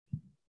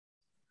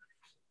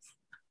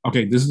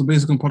Okay, this is the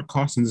Basic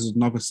podcast, and this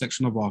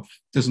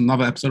is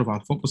another episode of our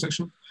football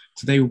section.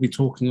 Today we'll be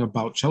talking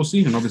about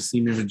Chelsea, and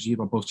obviously me and Rajiv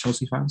are both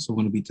Chelsea fans, so we're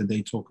going to be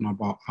today talking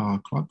about our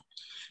club.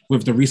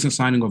 With the recent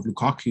signing of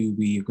Lukaku,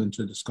 we are going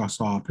to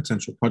discuss our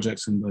potential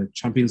projects in the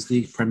Champions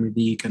League, Premier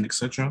League, and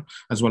etc.,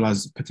 as well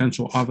as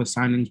potential other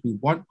signings we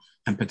want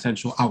and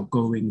potential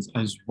outgoings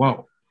as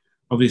well.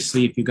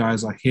 Obviously, if you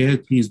guys are here,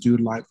 please do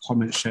like,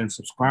 comment, share, and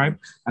subscribe,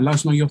 and let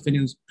us know your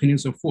opinions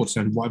and thoughts,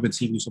 and whatever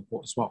team you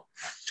support as well.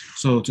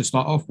 So to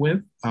start off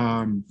with,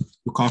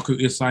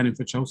 Lukaku is signing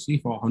for Chelsea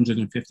for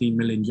 115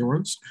 million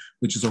euros,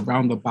 which is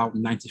around about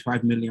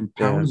 95 million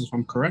Yeah, pounds, if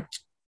I'm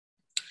correct.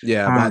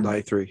 yeah, about And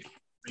 93.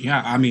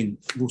 yeah, I mean,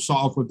 we'll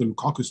start off with the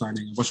Lukaku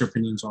signing. What's your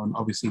opinions on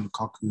obviously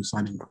Lukaku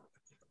signing?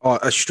 Oh,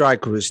 a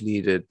striker was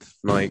needed.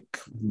 Like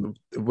Mhm.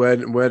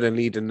 when a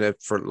lead in the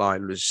front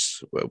line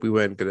was, well, we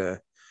weren't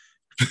gonna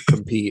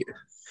compete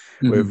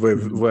Mhm. with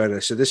Mhm.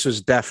 Werner, so this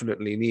was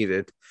definitely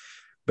needed.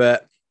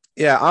 But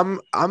yeah,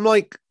 I'm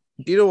like,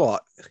 you know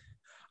what?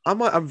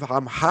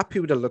 I'm happy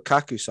with the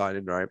Lukaku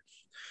signing, right?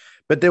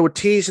 But they were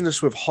teasing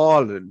us with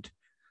Haaland,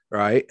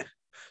 right?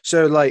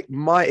 So like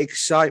my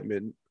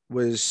excitement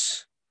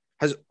was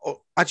has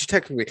actually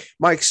technically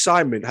my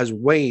excitement has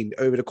waned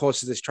over the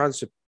course of this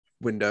transfer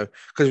window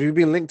because we've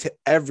been linked to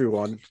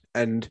everyone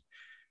and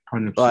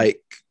 100%.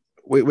 like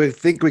we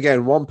think we're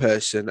getting one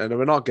person and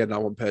we're not getting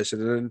that one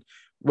person and then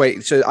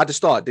wait, so at the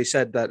start they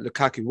said that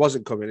Lukaku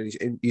wasn't coming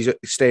and he's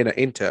staying at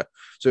Inter,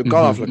 so it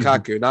got off Mhm. Mhm.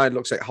 Lukaku. Now it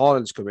looks like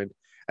Haaland's coming,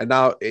 and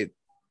now it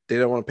they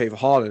don't want to pay for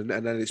Haaland,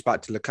 and then it's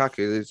back to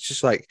Lukaku. It's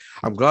just like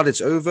I'm glad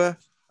it's over.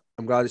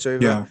 I'm glad it's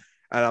over, Yeah.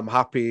 and I'm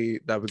happy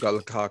that we got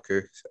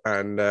Lukaku.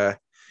 And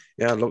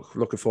yeah,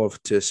 looking forward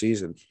to the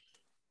season.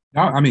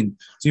 Yeah, I mean,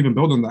 to even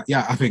build on that,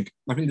 yeah, I think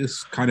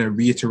this kind of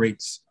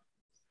reiterates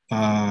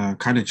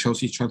kind of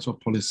Chelsea's transfer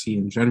policy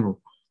in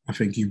general. I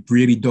think you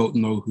really don't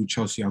know who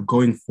Chelsea are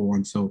going for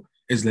until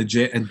it's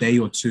legit a day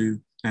or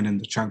two, and then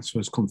the transfer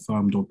is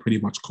confirmed or pretty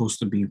much close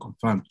to being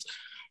confirmed.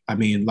 I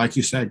mean, like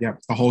you said, yeah,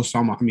 the whole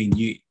summer. I mean,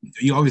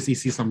 you obviously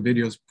see some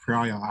videos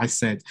prior. I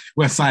said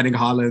we're signing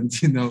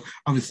Haaland.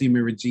 Obviously me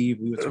and Rajiv,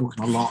 we were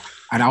talking a lot,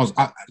 and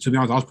to be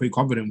honest, I was pretty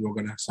confident we were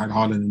going to sign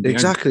Haaland in the end.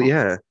 Exactly,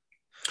 yeah,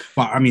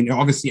 But I mean, it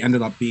obviously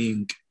ended up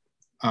being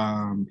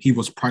he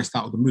was priced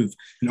out of the move.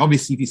 And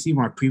obviously, if you see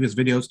my previous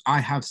videos, I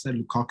have said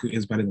Lukaku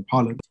is better than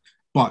Haaland.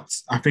 But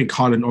I think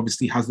Haaland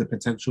obviously has the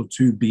potential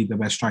to be the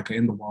best striker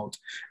in the world,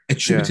 yeah,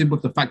 attributed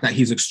with the fact that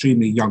he's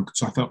extremely young.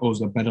 So I thought it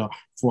was a better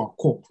for our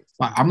core.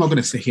 But I'm not going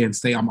to sit here and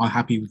say I'm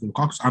unhappy with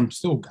Lukaku. I'm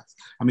still, guys.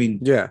 I mean,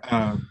 yeah,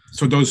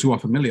 so those who are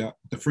familiar,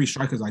 the three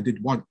strikers I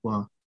did want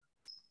were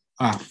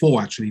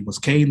four actually was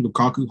Kane,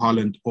 Lukaku,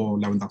 Haaland, or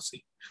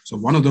Lewandowski. So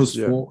one of those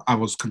yeah. four I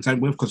was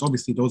content with because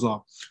obviously those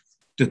are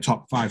the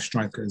top five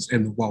strikers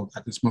in the world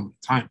at this moment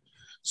in time.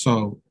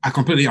 So I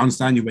completely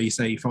understand you where you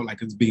say you felt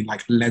like it's being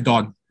like led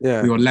on.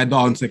 Yeah. We were led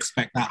on to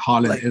expect that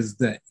Haaland Like, is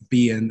the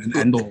be and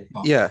end all.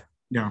 But yeah.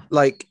 yeah.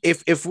 Like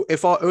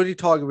if our only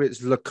target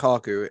is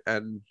Lukaku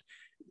and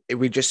if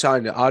we just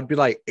signed it, I'd be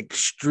like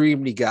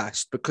extremely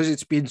gassed because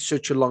it's been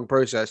such a long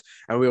process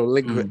and we will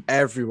link with Mm,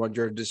 everyone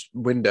during this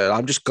window.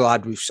 I'm just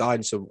glad we've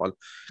signed someone mm,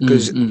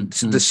 because mm,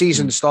 the mm,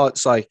 season mm.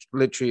 starts like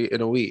literally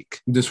in a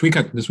week. This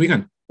weekend. This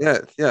weekend. Yeah,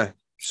 yeah.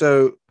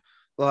 So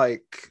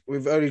like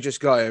we've only just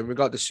got him. We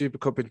got the Super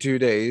Cup in 2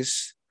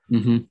 days.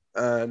 Mm-hmm.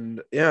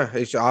 And yeah,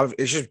 it's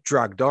just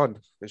dragged on.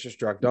 It's just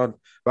dragged on.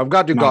 But I'm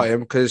glad we got Nah. him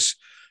because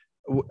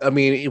I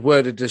mean,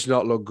 Werner does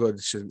not look good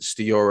since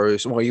the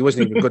Euros. Well, he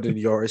wasn't even good in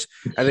the Euros,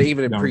 and then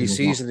even in No, he was not.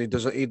 pre-season,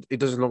 he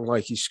doesn't look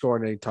like he's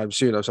scoring anytime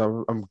soon.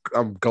 So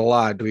I'm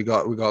glad we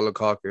got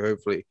Lukaku.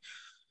 Hopefully,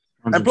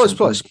 and 100%.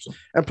 100%.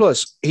 and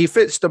plus, he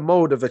fits the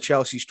mold of a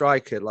Chelsea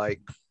striker.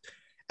 Like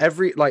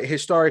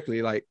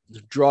historically, like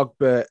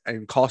Drogba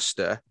and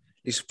Costa,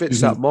 he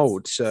fits that Mm-hmm.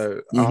 mold.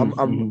 So Mm-hmm.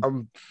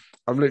 Mm-hmm.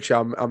 I'm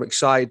literally I'm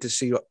excited to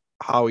see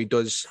how he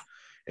does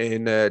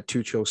in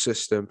Tuchel's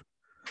system.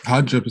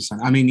 100%.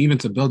 I mean, even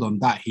to build on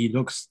that,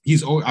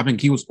 I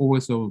think he was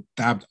also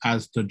dabbed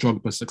as the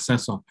Drogba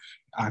successor,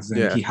 as in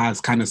Yeah. he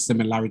has kind of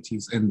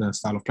similarities in the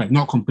style of play.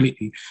 Not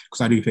completely,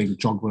 because I do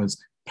think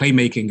Drogba's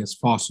playmaking is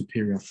far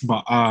superior.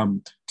 But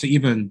to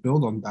even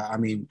build on that, I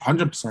mean,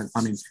 100%.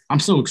 I mean, I'm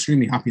still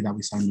extremely happy that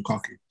we signed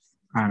Lukaku.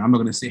 And I'm not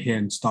going to sit here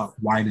and start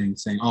whining,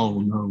 saying, "Oh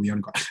no, we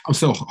haven't got." I'm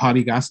still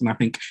hardy gas, and I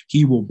think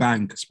he will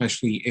bang,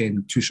 especially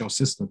in Tuchel's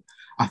system.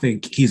 I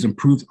think he's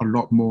improved a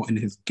lot more in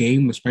his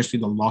game, especially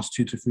the last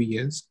 2 to 3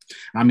 years.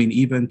 I mean,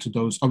 even to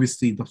those,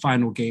 obviously, the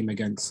final game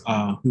against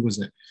who was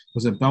it?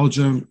 Was it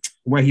Belgium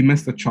where he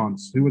missed the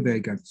chance? Who were they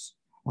against?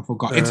 I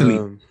forgot. Italy.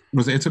 Um.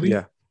 Was it Italy?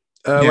 Yeah.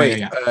 Yeah, yeah, Wait.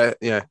 yeah.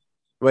 Yeah.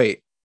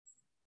 Wait.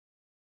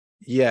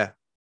 Yeah.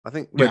 I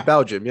think. Wait. Yeah.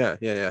 Belgium. Yeah.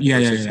 Yeah. Yeah. It Yeah,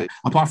 was yeah, yeah. Italy.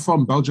 Apart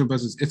from Belgium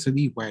versus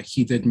Italy, where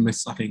he did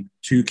miss, I think,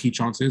 two key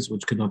chances,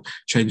 which could have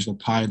changed the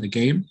pie of the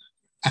game.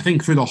 I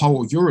think through the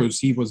whole Euros,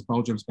 he was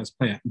Belgium's best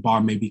player,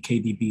 bar maybe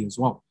KDB as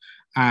well.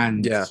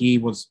 And Yeah. he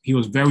was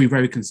very,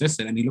 very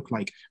consistent. And he looked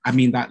like, I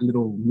mean, that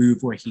little move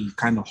where he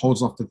kind of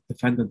holds off the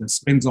defender, then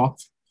spins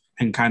off.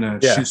 and kind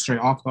of Yeah. shoot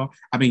straight after.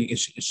 I mean, it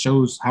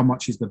shows how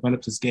much he's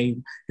developed his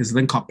game. His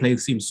link-up play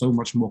seems so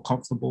much more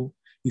comfortable.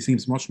 He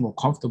seems much more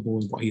comfortable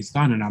in what he's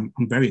done, and I'm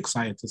very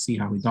excited to see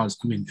how he does.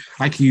 I mean,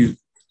 like you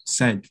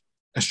said,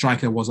 a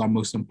striker was our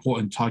most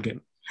important target,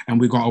 and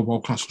we got a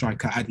world-class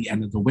striker at the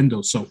end of the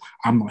window. So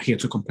I'm not here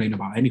to complain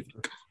about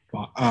anything.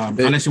 But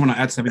unless you want to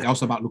add something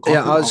else about Lukaku,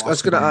 yeah, I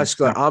was going to ask.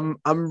 Like, yeah.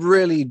 I'm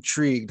really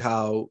intrigued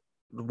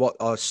what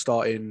our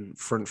starting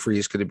front three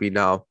is going to be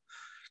now,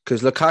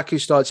 because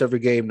Lukaku starts every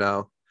game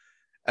now,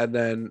 and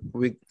then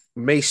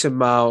Mason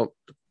Mount,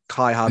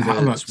 Kai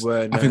Havertz,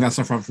 Werner, I think that's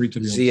a front three to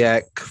be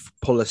Ziyech,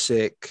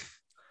 Pulisic.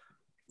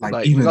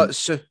 Like even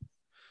 100%.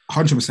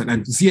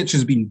 And Ziyech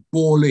has been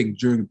balling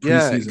during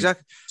preseason. Yeah,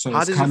 exactly. So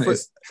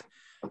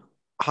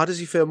how does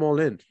he fit them all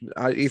in?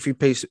 If he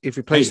plays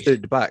third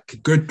at the back,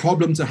 good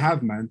problem to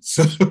have, man.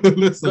 So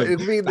listen,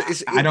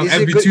 I don't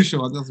envy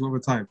Tuchel. That's one more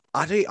time.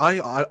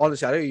 I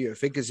honestly, I don't even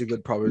think it's a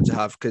good problem to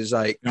have, because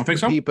like, you don't think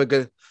so? People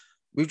are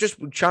we've just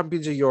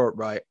champions of Europe,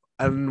 right?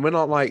 And we're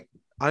not like,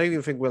 I don't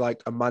even think we're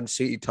like a Man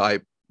City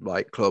type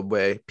like club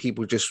where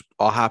people just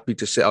are happy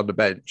to sit on the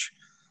bench.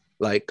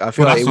 Like, I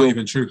feel that's not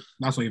even true.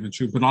 That's not even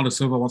true. Bernardo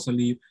Silva wants to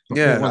leave.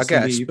 I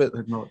guess.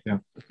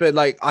 But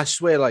like, I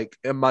swear, like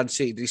in Man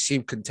City, they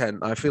seem content.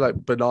 I feel like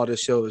Bernardo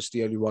Silva is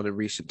the only one in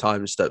recent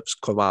times that's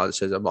come out and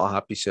says, "I'm not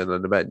happy sitting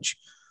on the bench."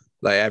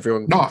 Like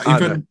everyone. No,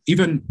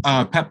 even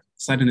Pep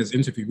said in his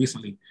interview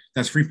recently,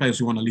 there's 3 players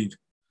who want to leave.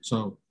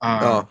 So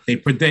they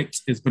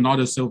predict it's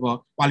Bernardo Silva.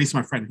 Well, at least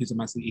my friend, he's a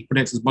Man City. He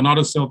predicts it's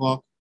Bernardo Silva,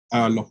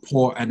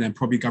 Laporte, and then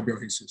probably Gabriel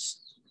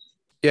Jesus.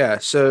 Yeah.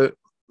 So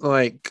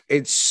like,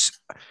 it's.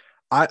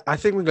 I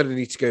think we're going to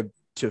need to go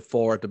to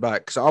 4 at the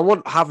back, because I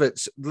want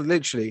Havertz.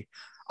 Literally,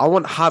 I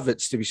want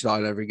Havertz to be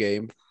starting every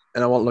game,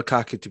 and I want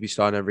Lukaku to be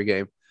starting every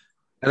game,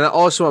 and I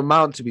also want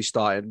Mount to be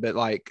starting. But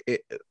like,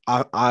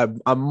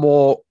 I'm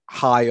more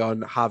high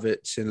on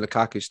Havertz and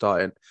Lukaku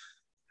starting,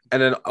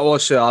 and then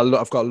also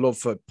I've got love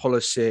for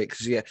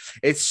Pulisic. Yeah,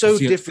 it's so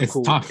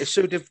difficult. It's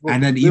so difficult.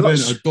 And then even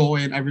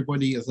Odoi and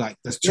everybody is like,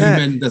 there's too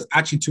many. There's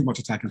actually too much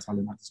attacking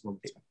talent at this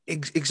moment.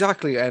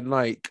 Exactly, and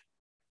like,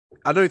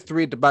 I know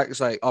 3 at the back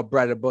is like our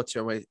bread and butter,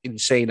 and we're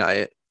insane at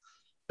it.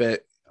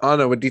 But I don't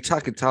know, with the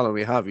attacking talent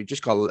we have, you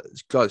just got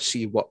to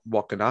see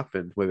what can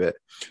happen with it.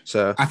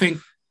 So I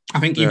think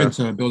even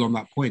to build on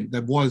that point,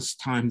 there was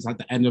times at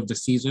the end of the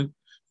season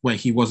where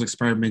he was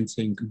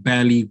experimenting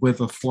barely with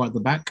a 4 at the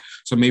back.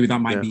 So maybe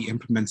that might be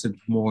implemented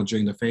more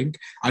during the thing.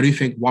 I do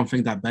think one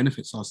thing that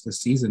benefits us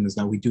this season is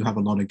that we do have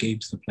a lot of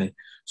games to play.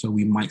 So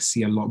we might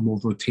see a lot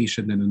more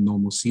rotation than a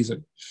normal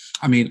season.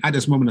 I mean, at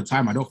this moment in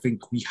time, I don't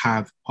think we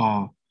have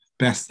our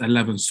best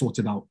 11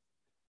 sorted out.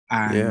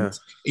 And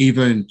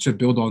even to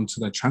build on to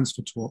the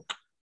transfer talk,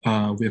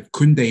 with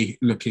Koundé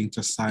looking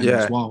to sign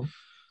as well.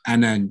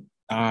 And then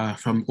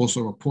from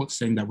also reports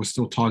saying that we're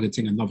still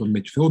targeting another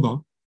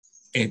midfielder,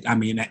 it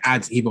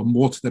adds even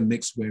more to the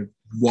mix with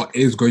what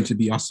is going to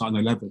be our starting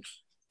 11.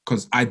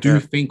 Because I do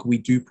think we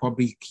do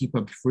probably keep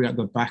a 3 at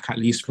the back, at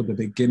least for the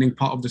beginning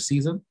part of the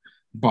season.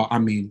 But I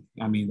mean,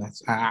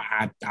 that's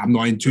I'm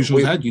not in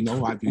Tuchel's head, you know.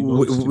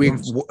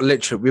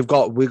 We've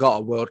got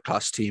a world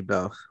class team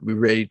now. We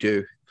really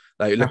do.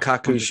 Like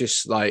Lukaku's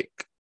just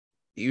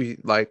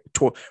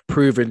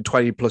proving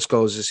 20 plus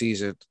goals a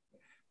season.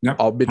 Yep,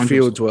 our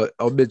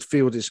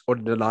midfield is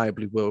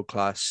undeniably world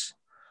class.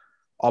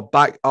 Our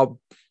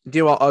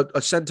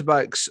centre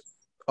backs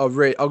are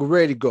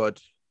really good.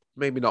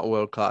 Maybe not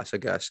world class, I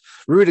guess.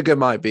 Rudiger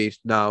might be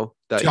now.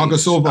 Thiago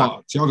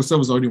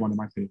Silva's the only one in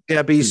my opinion.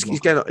 Yeah, but he's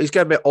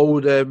getting a bit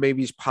older.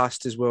 Maybe he's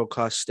past his world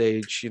class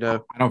stage. You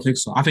know, I don't think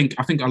so. I think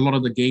a lot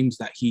of the games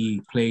that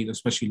he played,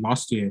 especially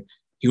last year,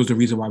 he was the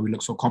reason why we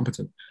look so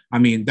competent. I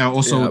mean, they're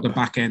also the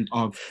back end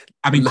of.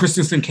 I mean,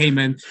 Christensen came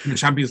in the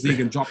Champions League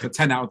and dropped a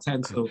 10 out of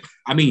 10. So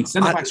I mean,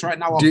 centre backs right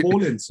now are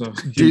balling. So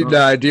do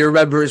you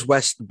remember his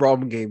West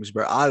Brom games,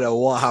 bro? I don't know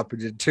what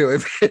happened to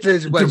him.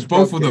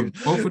 Both of them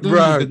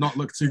did not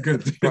look too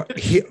good.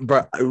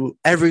 bro,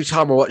 every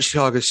time I watch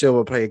Thiago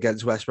Silva play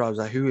against West Brom, I was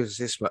like, who is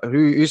this man?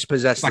 Who's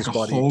possessed this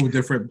body? A whole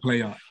different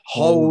player.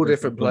 Whole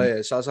different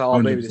player. So I was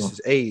like, maybe this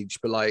is age,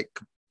 but like,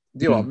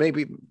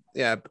 maybe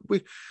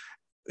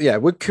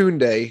with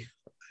Koundé,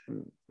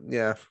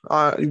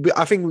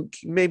 I think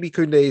maybe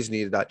Koundé is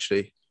needed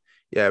actually.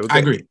 Yeah, I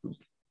agree.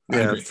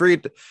 Yeah,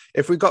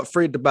 if we got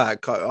 3 at the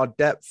back, our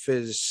depth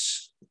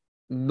is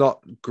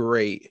not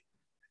great.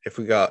 If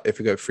we go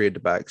 3 at the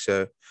back,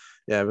 so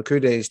yeah,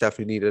 Koundé is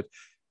definitely needed.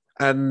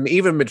 And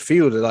even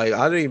midfield, like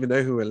I don't even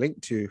know who we're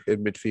linked to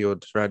in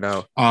midfield right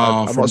now.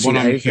 From what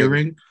I'm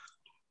hearing,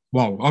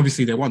 well,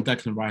 obviously they want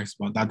Declan Rice,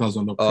 but that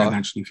doesn't look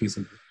financially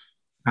feasible.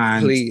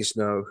 And please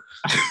no.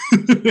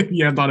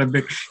 he's not a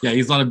big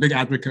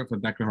advocate for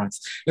Declan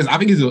Rice. I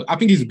think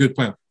he's a good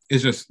player.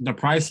 It's just the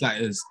price that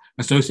is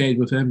associated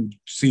with him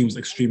seems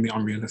extremely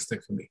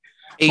unrealistic for me.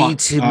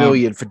 80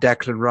 million for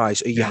Declan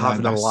Rice. Are you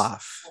having a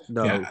laugh?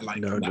 No,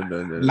 no.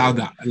 Allow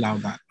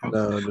that.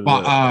 No.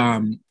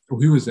 But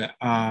who was it?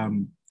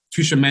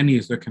 Tchouaméni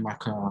is looking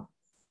like a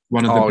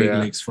one of the big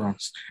leagues for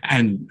us.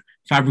 And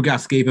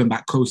Fabregas gave him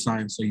that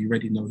cosign, so you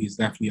already know he's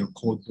definitely a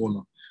cold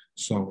baller.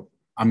 So,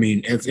 I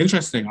mean, it's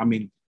interesting. I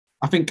mean,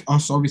 I think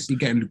us obviously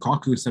getting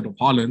Lukaku instead of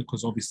Haaland,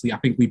 because obviously I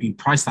think we've been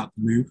priced out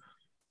the move.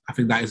 I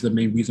think that is the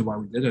main reason why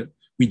we did it.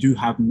 We do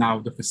have now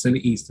the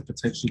facilities to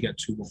potentially get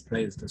 2 more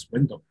players this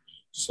window.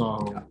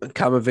 So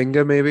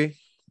Camavinga, maybe.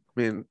 I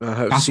mean,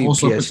 that's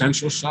also a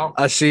potential shout.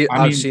 I've seen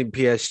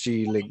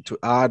PSG linked to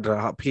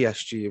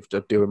PSG if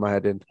they're doing my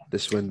head in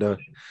this window.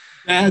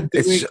 They're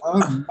doing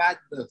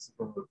madness,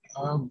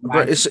 bro.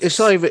 But it's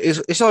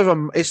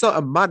not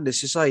a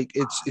madness. It's like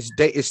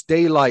it's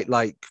daylight.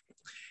 Like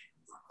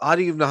I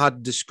don't even know how to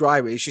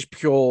describe it. It's just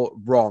pure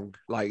wrong.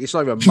 Like it's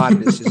not even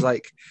madness. it's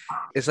like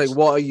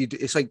what are you?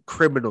 It's like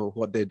criminal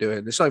what they're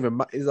doing. It's not even.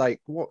 It's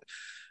like what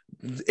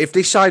if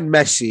they sign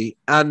Messi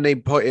and they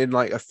put in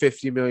like a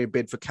 50 million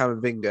bid for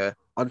Camavinga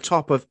on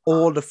top of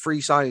all the free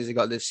signings they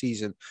got this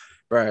season,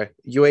 bro.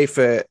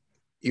 UEFA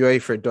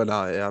done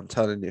out. I'm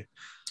telling you.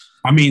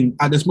 I mean,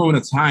 at this moment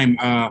of time,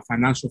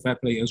 financial fair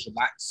play is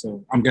relaxed,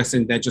 so I'm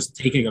guessing they're just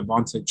taking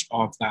advantage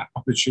of that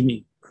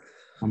opportunity.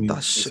 I mean,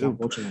 that's so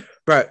unfortunate,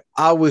 bro.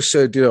 I was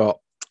so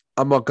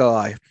I'm not gonna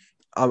lie.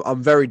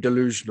 I'm very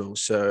delusional,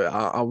 so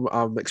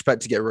I'm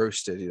expect to get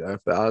roasted,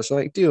 But I was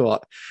like, do you know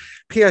what?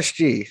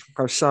 PSG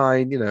have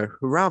signed,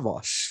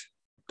 Ramos,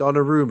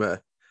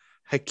 Donnarumma,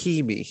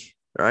 Hakimi,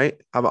 right?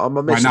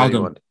 I'm missing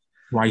anyone.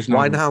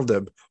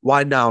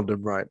 Wijnaldum,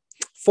 right?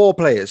 4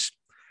 players,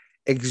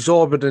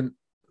 exorbitant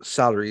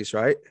salaries,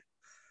 right?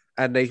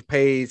 And they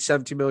paid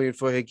 70 million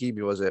for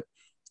Hakimi, was it?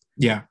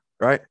 Yeah.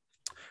 Right?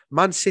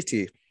 Man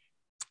City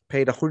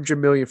paid 100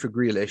 million for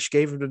Grealish,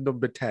 gave him the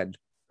number 10,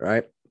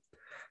 right?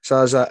 So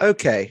I was like,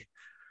 okay,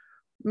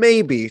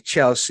 maybe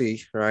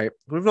Chelsea, right?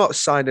 We've not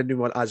signed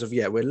anyone as of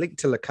yet. We're linked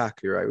to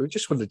Lukaku, right? We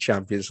just won the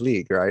Champions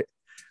League, right?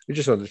 We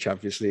just won the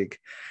Champions League,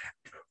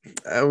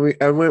 and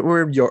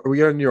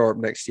we're in Europe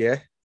next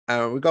year,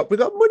 and we got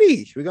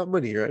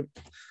money, right?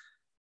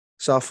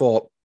 So I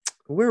thought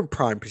we're in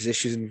prime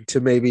position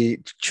to maybe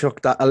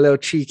chuck that a little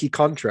cheeky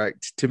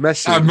contract to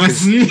Messi.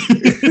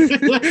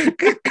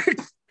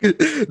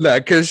 No,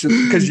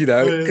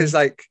 because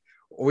like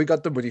we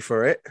got the money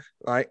for it,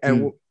 right?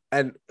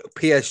 And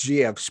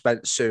PSG have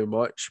spent so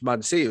much,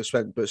 Man City have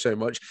spent so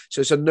much, so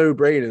it's a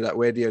no-brainer that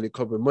we're the only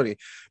club with money.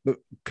 But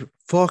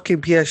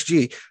fucking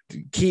PSG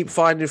keep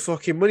finding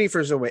fucking money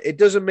for somewhere. It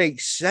doesn't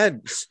make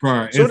sense,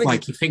 bro. So it's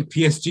like you think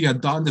PSG are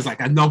done. There's like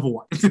another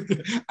one,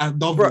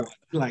 one.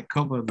 Like,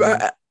 come on, bro.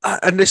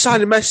 And they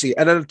signed Messi,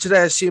 and then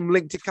today I see him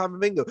linked to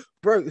Camavinga.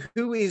 Bro,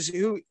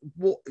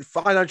 what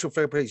financial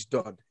fair play is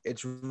done.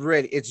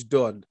 It's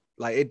done.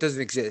 Like, it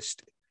doesn't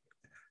exist.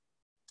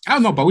 I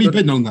don't know, but we've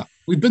been known that.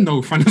 We've been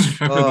known financial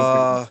fair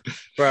play.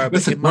 Bro,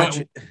 listen,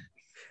 imagine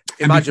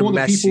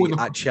Messi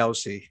at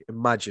Chelsea.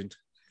 Imagine.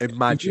 It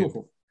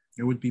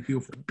would be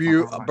beautiful.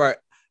 Bro,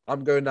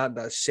 I'm going down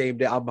that same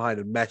day. I'm behind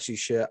a Messi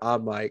shirt.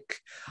 I'm like,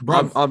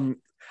 bro.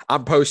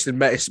 I'm posting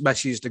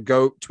Messi's the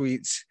GOAT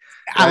tweets.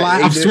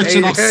 I'm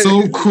switching up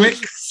so quick.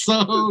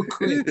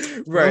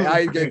 Right,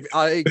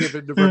 I ain't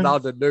giving the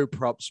Ronaldo no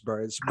props,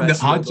 bro. It's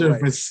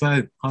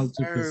 100%.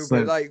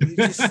 But like,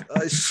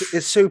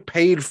 it's so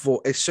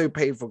painful. It's so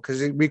painful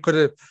because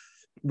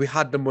we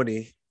had the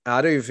money.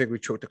 I don't even think we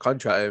chucked the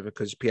contract over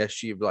because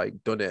PSG have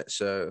like done it.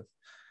 So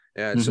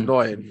yeah, it's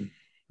annoying.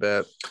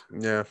 But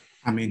yeah,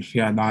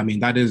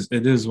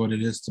 it is what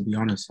it is, to be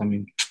honest. I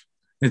mean,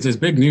 it's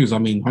big news. I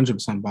mean,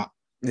 100%. But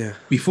yeah,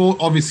 before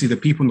obviously the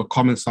people in the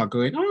comments are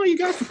going, "Oh, you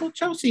guys support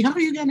Chelsea. How are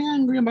you getting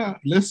angry about?"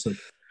 Listen,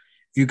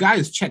 if you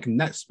guys check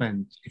net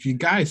spend, if you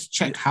guys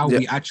check how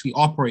we actually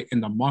operate in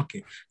the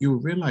market, you will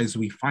realize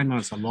we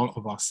finance a lot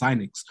of our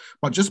signings.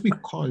 But just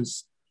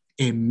because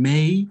it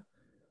may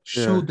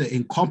show the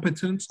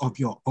incompetence of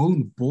your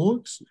own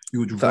boards, you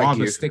would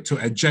rather stick to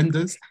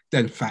agendas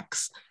than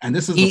facts. And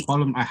this is the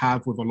problem I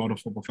have with a lot of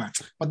football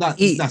fans. But that's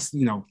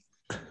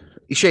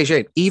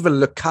Shane, even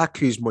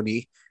Lukaku's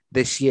money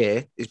this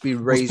year is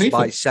being raised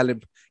by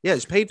selling. Yeah,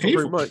 it's paid for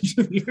pretty much.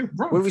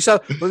 When we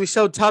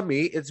sell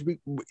Tammy,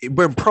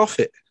 we're in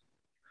profit.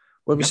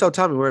 When we sell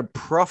Tammy, we're in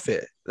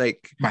profit.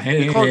 Like,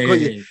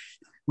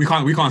 we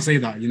can't say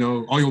that.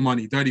 Oil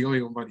money, dirty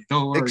oil money.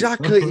 Don't worry.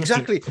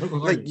 Exactly.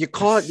 Like you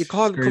can't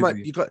come at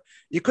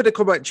you could have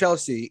come at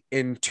Chelsea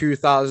in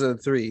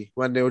 2003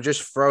 when they were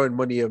just throwing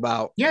money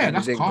about. Yeah,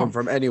 that's didn't calm. come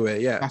from anywhere.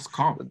 Yeah, that's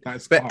calm.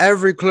 But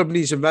every club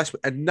needs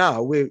investment, and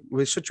now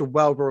we're such a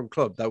well-run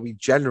club that we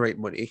generate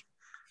money,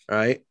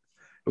 right?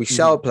 We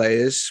sell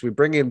players, we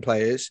bring in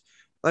players.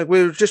 Like,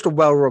 we're just a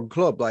well-run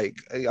club. Like,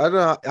 I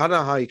don't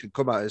know how you can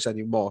come at us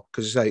anymore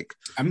because like.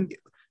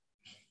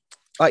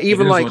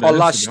 Even our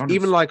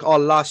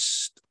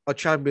last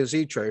Champions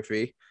League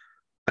trophy,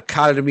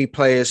 academy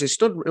players, it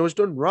was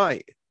done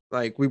right.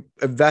 Like,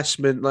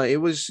 investment, like it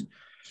was.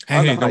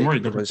 Hey, don't worry.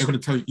 They're going to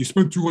tell you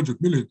spent 200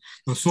 million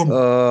the summer,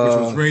 which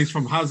was raised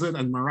from Hazard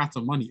and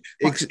Morata money.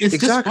 It's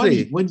just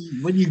funny when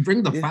you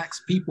bring the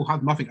facts, people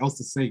have nothing else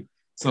to say.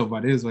 So,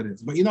 but it is what it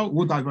is. But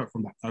we'll divert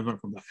from that. I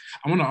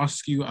want to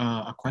ask you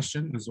a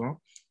question as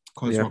well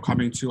because we're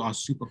coming to our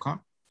Super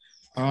Cup.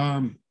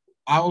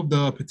 out of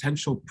the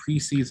potential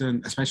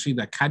preseason, especially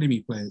the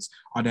academy players,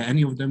 are there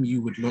any of them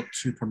you would look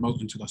to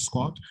promote into the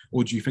squad,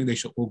 or do you think they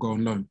should all go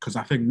on loan? Because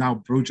I think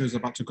now Broja is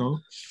about to go,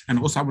 and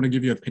also I want to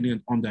give you an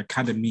opinion on the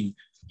academy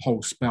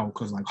whole spell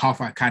because like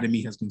half our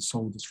academy has been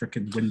sold this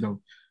freaking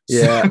window.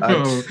 Yeah,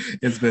 So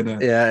it's been a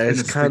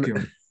it's kind sticky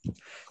of. one.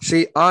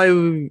 See,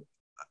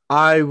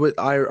 I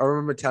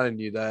remember telling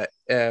you that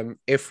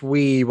if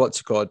we what's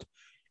it called,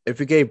 if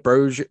we gave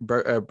Broja, Yeah,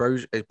 I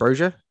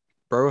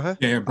don't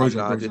know,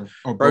 Broja.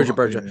 Oh,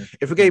 Broja. Yeah,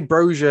 If we yeah. gave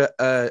Broja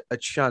a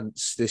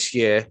chance this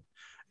year,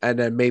 and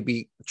then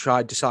maybe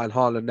tried to sign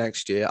Haaland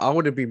next year, I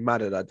wouldn't be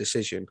mad at that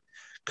decision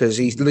because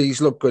he's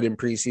looked good in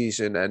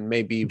preseason, and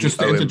maybe we Just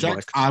to owe him interject,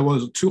 like I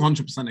was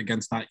 200%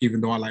 against that, even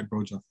though I like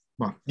Broja.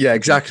 But yeah, continue.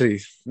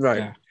 exactly right.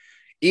 Yeah.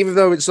 Even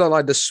though it's not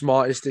like the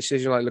smartest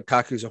decision, like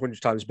Lukaku's 100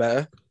 times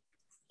better.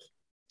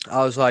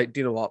 I was like,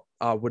 do you know what?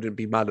 I wouldn't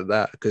be mad at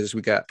that because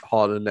we get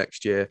Haaland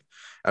next year,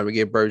 and we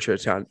give Broja a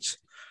chance.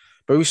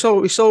 But we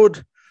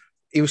sold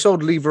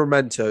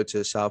Livramento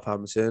to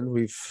Southampton. Yeah.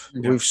 We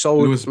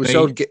Lewis Bay.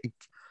 sold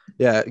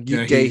yeah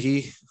Yeah,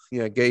 he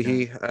yeah.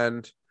 Gahey,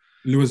 and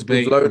Lewis we've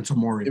Bay and loaned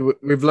Tomori.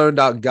 we've loaned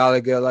out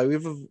Gallagher. Like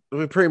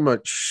we pretty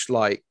much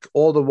like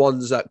all the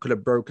ones that could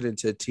have broken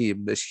into a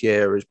team this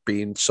year has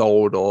been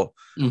sold or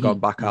gone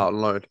back out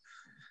on loan.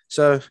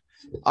 So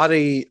I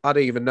don't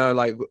even know.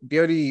 Like the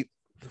only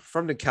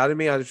from the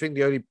academy, I think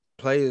the only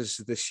players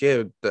this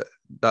year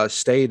that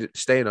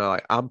staying are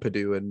like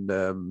Ampadu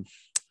and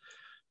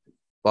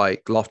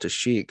like Loftus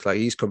Cheek. Like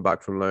he's come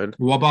back from loan.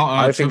 What about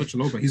I Trevor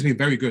think Chalobah? He's been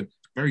very good.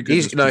 Very good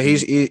this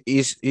he's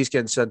preseason. he's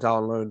getting sent out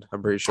on loan.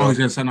 I'm pretty Oh, sure. he's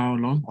gonna send out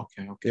alone.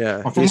 Okay, okay.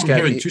 Yeah, But from he's what I'm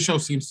hearing, getting.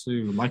 Tuchel seems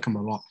to like him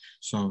a lot.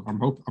 So I'm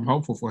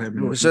hopeful for him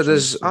in the So future.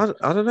 there's I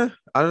don't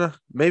know.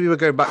 Maybe we're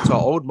going back to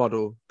our old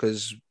model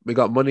because we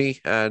got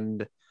money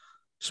and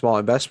small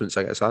investments.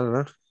 I guess I don't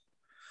know.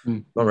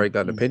 Not really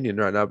got an opinion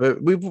right now,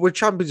 but we're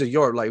champions of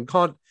Europe. Like we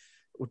can't.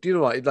 Do you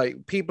know what?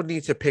 Like people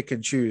need to pick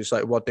and choose.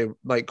 Like what they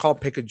like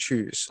can't pick and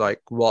choose. Like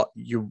what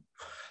you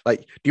like.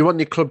 Do you want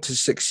your club to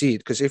succeed?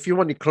 Because if you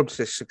want your club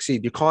to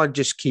succeed, you can't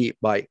just keep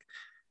like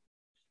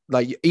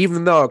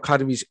even though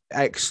academy's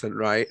excellent,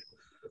 right?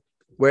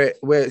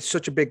 We're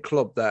such a big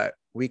club that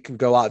we can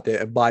go out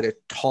there and buy the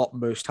top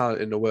most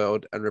talent in the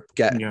world and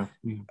get Yeah.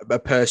 a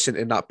person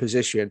in that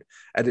position.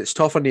 And it's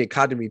tough on the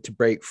academy to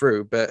break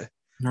through, but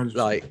 100%.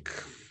 like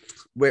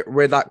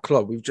we're that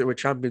club. We're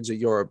champions of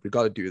Europe. We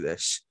got to do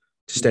this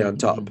to stay on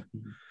top.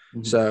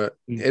 So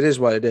it is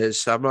what it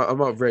is. I'm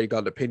not really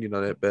got an opinion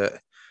on it, but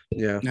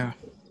yeah. Yeah.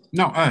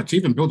 No, to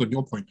even build on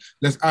your point,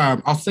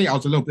 I'll say I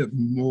was a little bit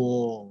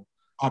more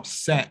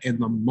upset in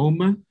the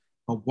moment,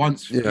 but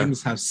once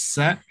things have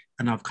set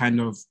and I've kind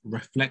of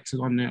reflected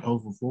on it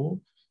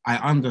overall, I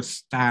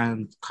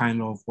understand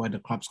kind of where the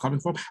club's coming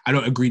from. I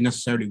don't agree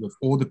necessarily with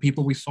all the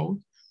people we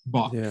sold,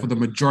 but for the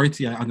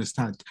majority, I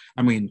understand.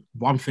 I mean,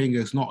 one thing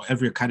is not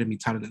every academy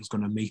talent is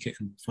going to make it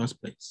in the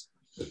first place.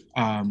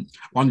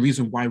 One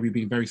reason why we've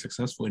been very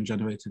successful in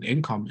generating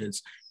income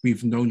is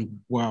we've known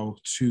well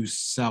to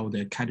sell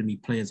the academy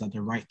players at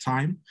the right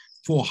time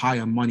for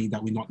higher money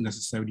that we not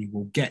necessarily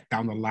will get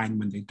down the line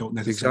when they don't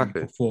necessarily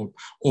perform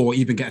or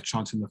even get a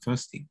chance in the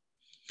first team.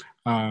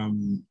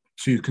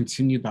 To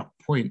continue that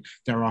point,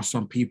 there are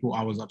some people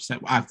I was upset.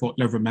 I thought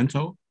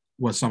Livramento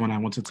was someone I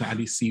wanted to at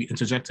least see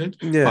interjected.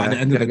 Yeah, but at the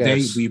end of the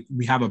day,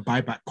 we have a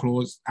buyback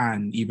clause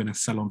and even a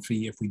sell-on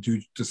fee if we do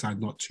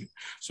decide not to.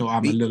 So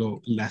I'm a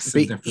little less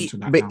indifferent to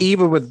that. But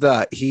even with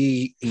that,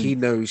 he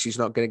knows he's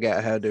not going to get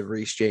ahead of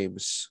Reece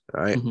James,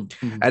 right?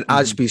 And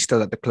Aspie's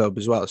still at the club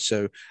as well.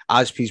 So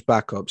Aspie's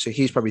back up. So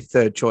he's probably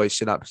third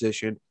choice in that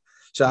position.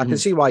 So I can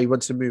see why he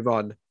wants to move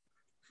on.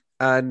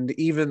 And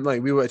even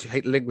like we were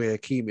to link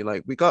with Hakimi,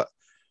 like we got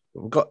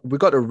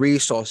the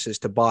resources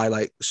to buy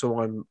like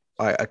someone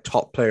like a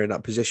top player in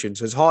that position.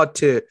 So it's hard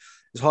to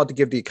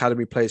give the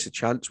academy players a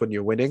chance when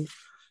you're winning.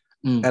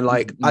 And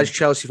like as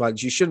Chelsea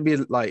fans, we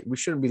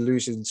shouldn't be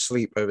losing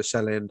sleep over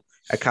selling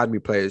academy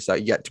players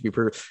that yet to be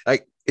proven.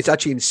 Like it's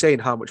actually insane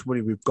how much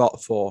money we've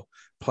got for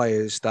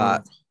players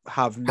that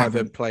have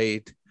never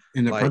played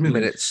in the Premier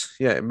minutes.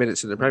 League. Yeah,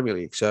 minutes in the Premier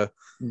League. So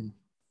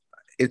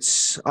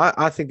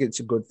I think it's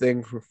a good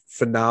thing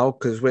for now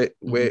because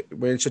we're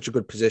in such a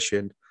good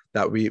position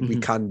that we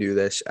can do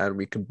this and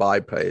we can buy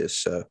players.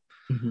 So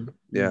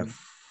yeah.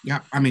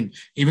 I mean,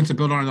 even to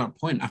build on that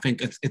point, I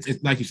think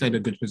it's like you said, a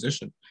good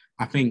position.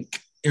 I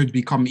think it would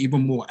become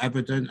even more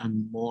evident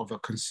and more of a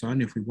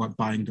concern if we weren't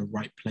buying the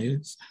right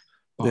players.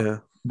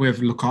 But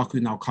with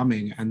Lukaku now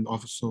coming and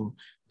also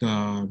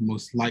the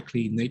most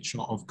likely nature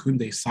of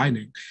Koundé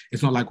signing,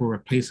 it's not like we're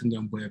replacing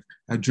them with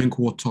a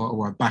Drinkwater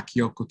or a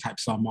Bakayoko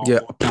type Sama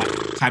or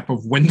that type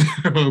of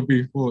window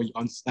before, you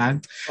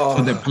understand?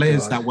 So the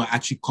players that were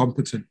actually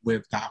competent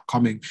with that are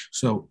coming.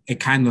 So it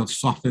kind of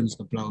softens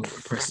the blow,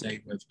 per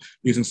se, with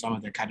using some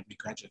of the academy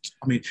graduates.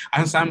 I mean, I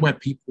understand where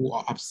people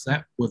are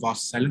upset with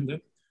us selling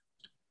them,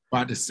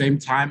 but at the same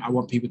time, I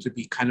want people to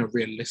be kind of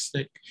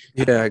realistic.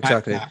 Yeah,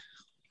 exactly.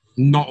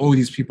 Not all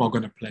these people are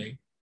going to play.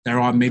 there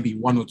are maybe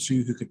one or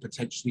two who could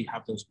potentially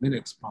have those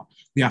minutes, but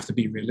we have to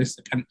be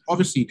realistic. And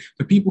obviously,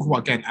 the people who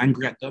are getting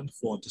angry at them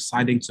for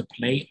deciding to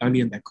play early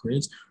in their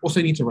careers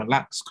also need to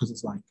relax, because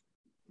it's like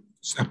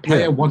a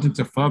player wanting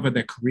to further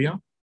their career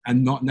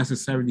and not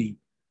necessarily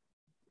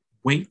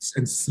wait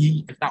and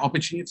see if that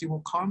opportunity will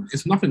come.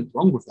 There's nothing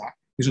wrong with that.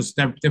 It's just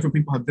different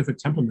people have different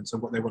temperaments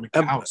of what they want to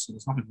get out, so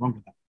there's nothing wrong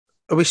with that.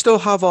 We still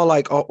have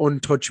our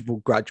untouchable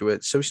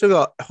graduates. So we still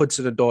got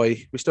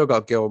Hudson-Odoi, we still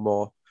got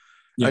Gilmore,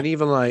 and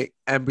even like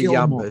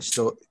Mbiyamba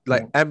still,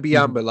 like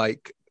Mbiyamba,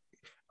 like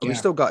we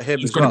still got him.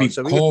 He's as going well.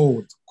 to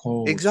be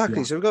cold. Exactly.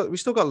 Yeah. So we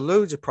still got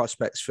loads of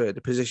prospects for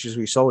the positions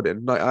we sold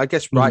in. Like I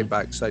guess right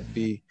backs, like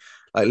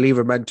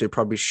Livramento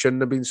probably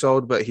shouldn't have been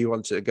sold, but he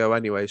wanted to go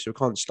anyway, so we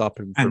can't stop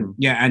him from.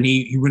 And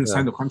he wouldn't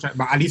sign the contract,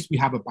 but at least we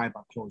have a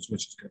buyback clause,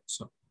 which is good.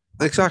 So.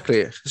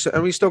 Exactly, so,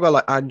 and we still got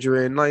like Andrew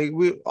in. Like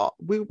we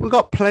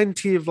got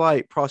plenty of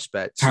like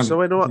prospects. Talent.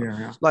 So you know what?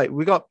 Like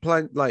we got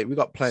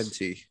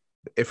plenty.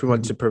 If we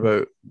want to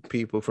promote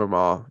people from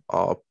our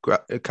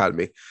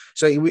academy,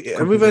 so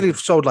we've only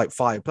sold like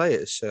 5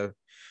 players. So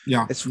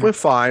we're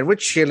fine. We're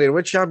chilling.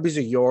 We're champions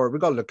of Europe. We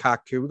got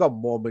Lukaku. We got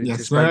more money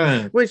to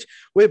spend. Which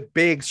we're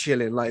big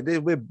chilling. Like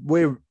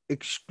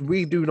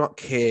we do not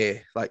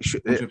care. Like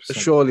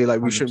surely,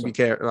 like we 100%. Shouldn't be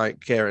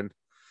caring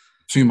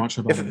too much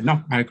about it.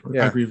 No, I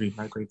agree with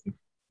you.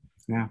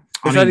 Yeah.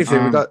 If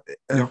anything, we got.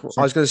 I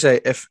was going to say,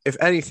 if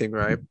anything,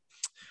 right,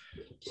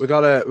 we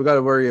gotta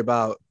worry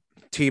about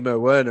Timo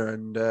Werner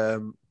and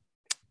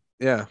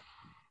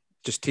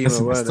just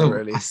Timo Werner.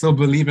 Really, I still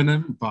believe in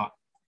him, but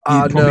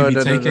he'll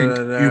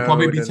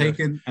probably be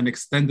taking an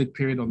extended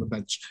period on the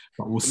bench.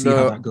 But we'll see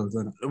how that goes.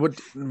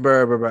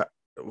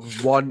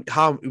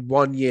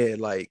 One year,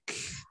 like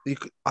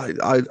I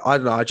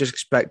don't know. I just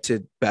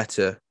expected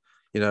better,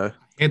 you know.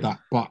 I hear that,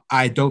 but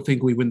I don't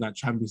think we win that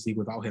Champions League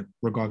without him,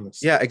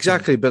 regardless. Yeah,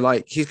 exactly. But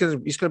like he's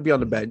gonna be on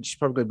the bench. He's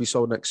probably gonna be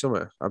sold next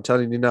summer. I'm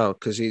telling you now,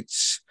 because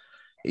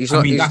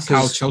that's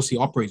how Chelsea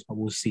operates, but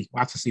we'll see.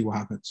 We'll have to see what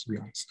happens, to be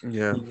honest.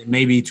 Yeah.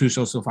 Maybe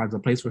Tuchel still finds a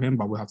place for him,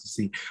 but we'll have to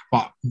see.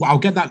 But I'll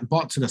get that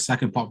brought to the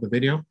second part of the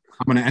video.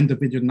 I'm going to end the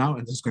video now,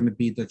 and this is going to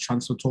be the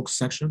transfer talk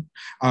section.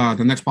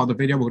 The next part of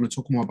the video, we're going to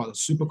talk more about the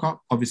Super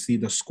Cup, obviously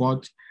the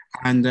squad,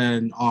 and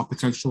then our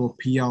potential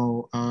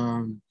PL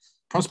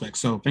prospects.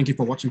 So thank you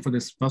for watching for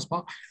this first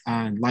part,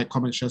 and like,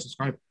 comment, share,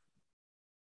 subscribe.